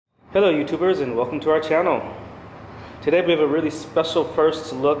Hello YouTubers and welcome to our channel. Today we have a really special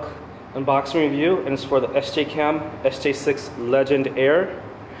first look unboxing review, and it's for the SJCAM SJ6 Legend Air.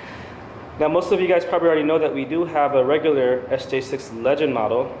 Now most of you guys probably already know that we do have a regular SJ6 Legend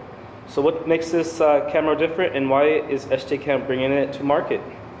model. So what makes this camera different, and why is SJCAM bringing it to market?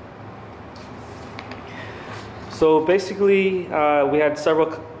 So basically we had several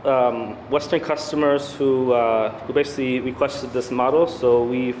Western customers who basically requested this model, so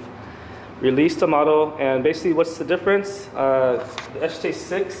we've released a model. And basically what's the difference? The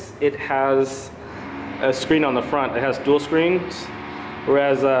SJ6, it has a screen on the front. It has dual screens,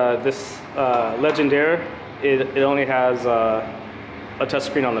 whereas this Legend Air, it only has a touch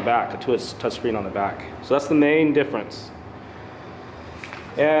screen on the back, a touch screen on the back. So that's the main difference.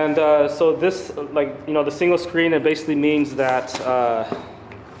 And so this, the single screen, it basically means that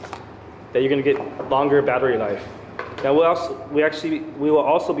that you're going to get longer battery life. Now we will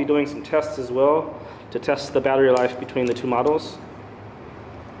also be doing some tests as well to test the battery life between the two models.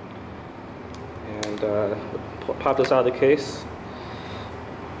 And pop this out of the case.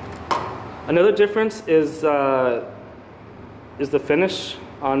 Another difference is the finish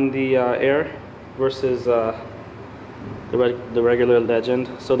on the Air versus the regular Legend.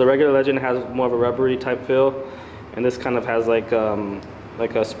 So the regular Legend has more of a rubbery type feel, and this kind of has like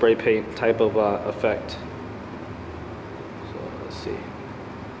a spray paint type of effect. See.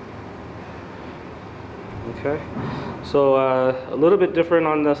 Okay, so a little bit different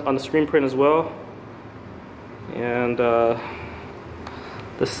on the screen print as well, and the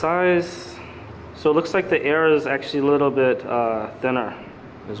size. So it looks like the Air is actually a little bit thinner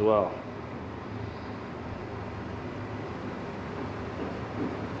as well.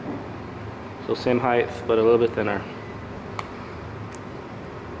 So same height, but a little bit thinner.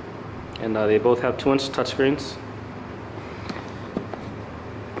 And they both have 2-inch touchscreens.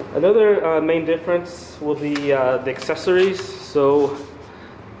 Another main difference will be the accessories. So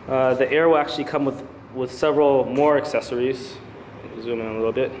the Air will actually come with several more accessories. Zoom in a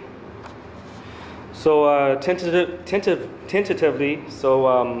little bit. So tentatively,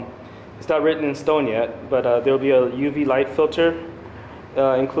 so it's not written in stone yet, but there will be a UV light filter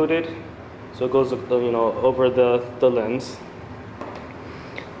included. So it goes over the lens.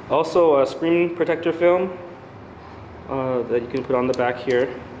 Also a screen protector film that you can put on the back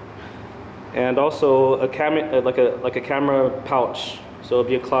here. And also a camera, like a camera pouch. So it'll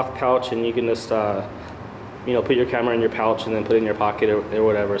be a cloth pouch, and you can just put your camera in your pouch and then put it in your pocket or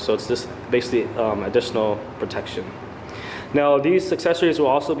whatever. So it's just basically additional protection. Now these accessories will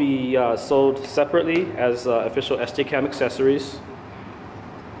also be sold separately as official SJCAM accessories.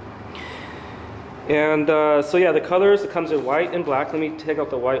 And so yeah, the colors, it comes in white and black. Let me take out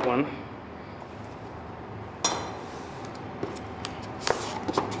the white one.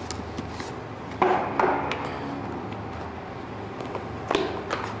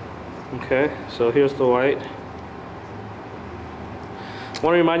 Okay, so here's the white. I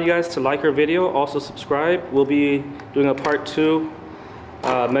want to remind you guys to like our video, also subscribe. We'll be doing a part 2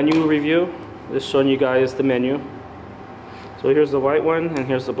 menu review, just showing you guys the menu. So here's the white one, and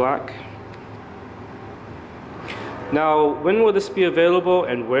here's the black. Now, when will this be available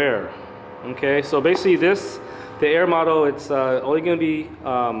and where? Okay, so basically the Air model, it's only going to be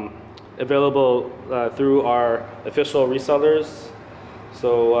available through our official resellers.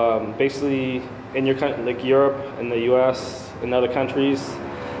 So basically in your country, like Europe and the US and other countries,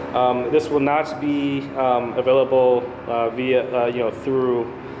 this will not be available via through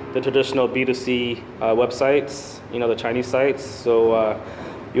the traditional B2C websites, the Chinese sites. So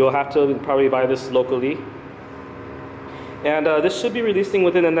you'll have to probably buy this locally. And this should be releasing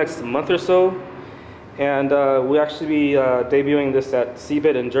within the next month or so. And we'll actually be debuting this at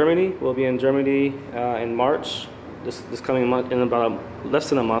CeBIT in Germany. We'll be in Germany in March, this coming month, in about less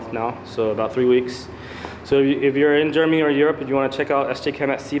than a month now, so about 3 weeks. So if you're in Germany or Europe, if you want to check out SJCAM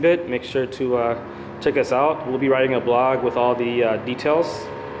at CeBIT, make sure to check us out. We'll be writing a blog with all the details.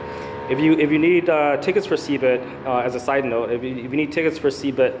 If you need tickets for CeBIT, as a side note, if you need tickets for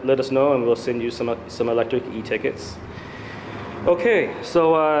CeBIT, let us know and we'll send you some electric e-tickets. Okay,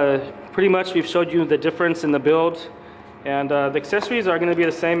 so pretty much we've showed you the difference in the build, and the accessories are going to be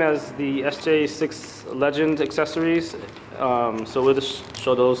the same as the SJ6 Legend accessories. So we'll just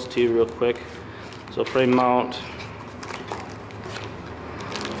show those to you real quick. So frame mount,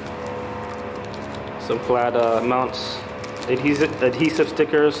 some flat mounts, adhesive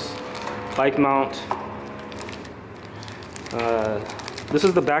stickers, bike mount. This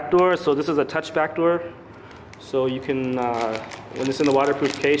is the back door, so this is a touch back door. So you can, when it's in the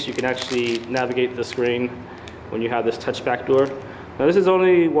waterproof case, you can actually navigate the screen when you have this touch back door. Now this is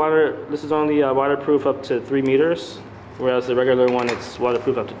only waterproof up to 3 meters, whereas the regular one it's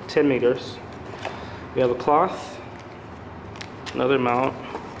waterproof up to 10 meters. We have a cloth, another mount,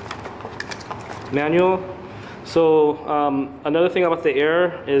 manual. So another thing about the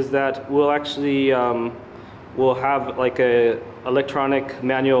Air is that we'll actually we'll have like a electronic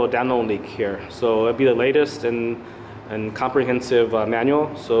manual download link here. So it'll be the latest and comprehensive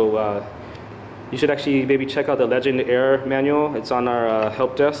manual. So you should actually maybe check out the Legend Air manual. It's on our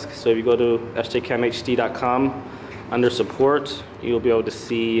help desk. So if you go to sjcamhd.com under support, you'll be able to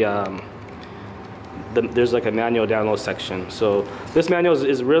see there's like a manual download section. So this manual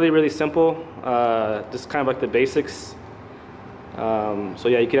is really simple. Just kind of like the basics. So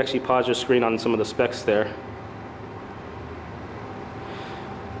yeah, you can actually pause your screen on some of the specs there.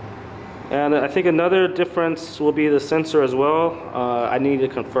 And I think another difference will be the sensor as well. I need to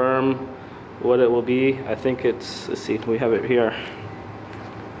confirm what it will be. I think it's, let's see, we have it here.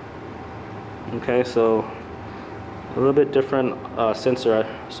 Okay, so a little bit different sensor.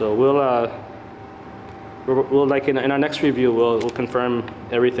 So we'll like in our next review, we'll confirm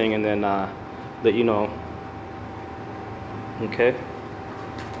everything and then let you know. Okay.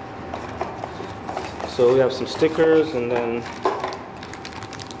 So we have some stickers and then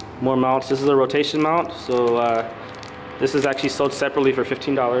more mounts. This is a rotation mount. So this is actually sold separately for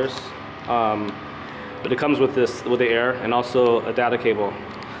 $15, but it comes with the Air and also a data cable.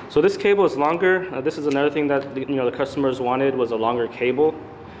 So this cable is longer. This is another thing that the customers wanted, was a longer cable.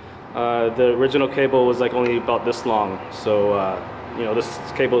 The original cable was like only about this long, so this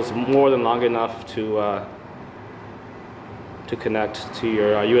cable is more than long enough to connect to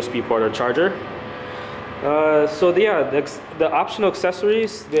your USB port or charger. So yeah, the optional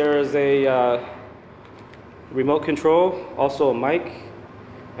accessories, there's a remote control, also a mic,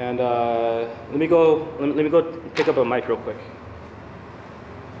 and let me go pick up a mic real quick.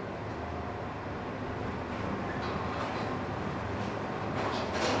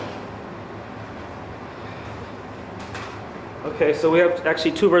 Okay, so we have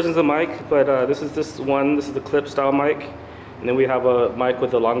actually two versions of mic, but this is the clip style mic, and then we have a mic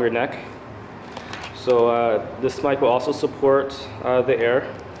with a longer neck. So this mic will also support the Air.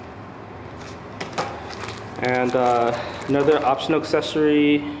 And another optional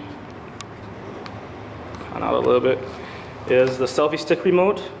accessory, come out a little bit, is the selfie stick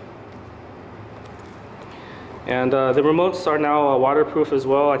remote. And the remotes are now waterproof as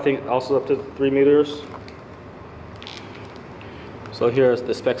well, I think also up to 3 meters. So here's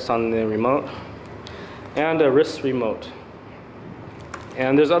the specs on the remote. And a wrist remote.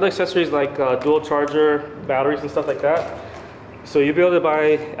 And there's other accessories like dual charger, batteries and stuff like that. So you'll be able to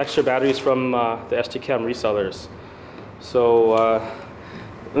buy extra batteries from the SJCAM resellers. So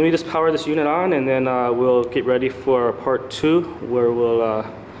let me just power this unit on and then we'll get ready for part 2 where we'll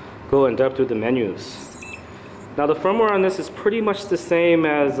go in depth through the menus. Now the firmware on this is pretty much the same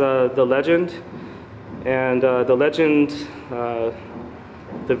as the Legend. And the Legend,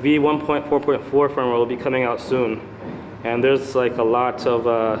 the V1.4.4 firmware will be coming out soon. And there's like a lot of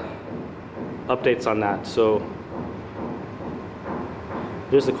updates on that. So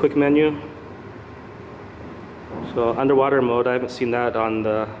there's a quick menu. So underwater mode, I haven't seen that on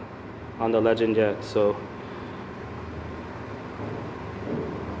the Legend yet. So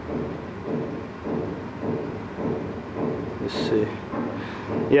let's see.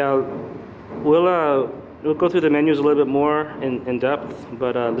 Yeah, we'll go through the menus a little bit more in depth,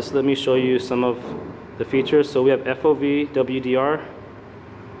 but just let me show you some of the features. So we have FOV, WDR,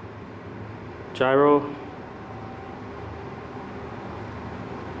 gyro,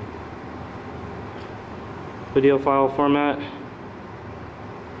 video file format.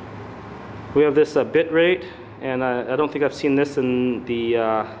 We have this bit rate, and I don't think I've seen this in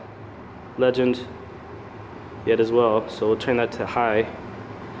the Legend yet as well, so we'll turn that to high.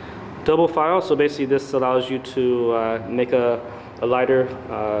 Double file, so basically this allows you to make a lighter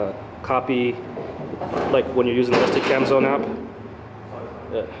copy, like when you're using the SJCAM Zone app.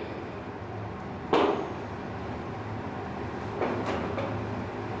 Yeah.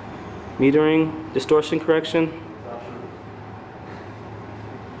 Metering, distortion correction.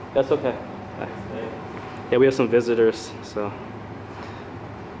 That's okay. Yeah, we have some visitors, so.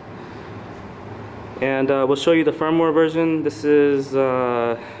 And we'll show you the firmware version. This is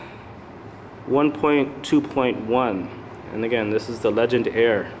 1.2.1, and again, this is the Legend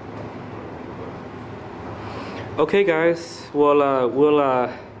Air. Okay, guys. Well,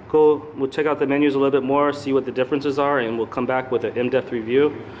 we'll check out the menus a little bit more, see what the differences are, and we'll come back with an in-depth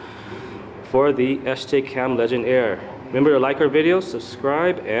review for the SJCAM Legend Air. Remember to like our videos,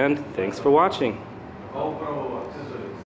 subscribe, and thanks for watching.